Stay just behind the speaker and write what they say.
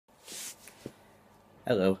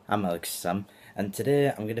Hello, I'm Alex Sam, and today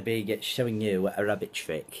I'm going to be showing you a rabbit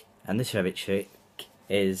trick. And this rabbit trick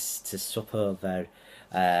is to swap over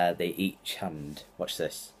each hand. Watch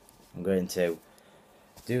this. I'm going to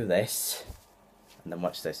do this, and then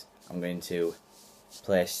watch this. I'm going to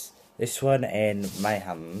place this one in my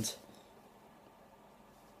hand,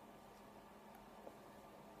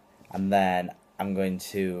 and then I'm going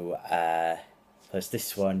to place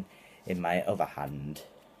this one in my other hand.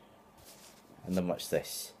 And then watch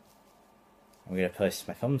this. I'm going to place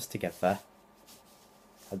my thumbs together,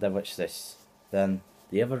 and then watch this. Then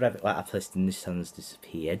the other rabbit that I placed in this hand has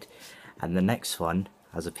disappeared, and the next one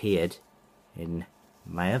has appeared in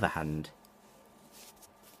my other hand.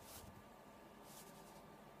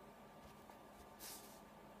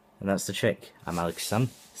 And that's the trick. I'm Alex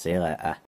Sam. See you later.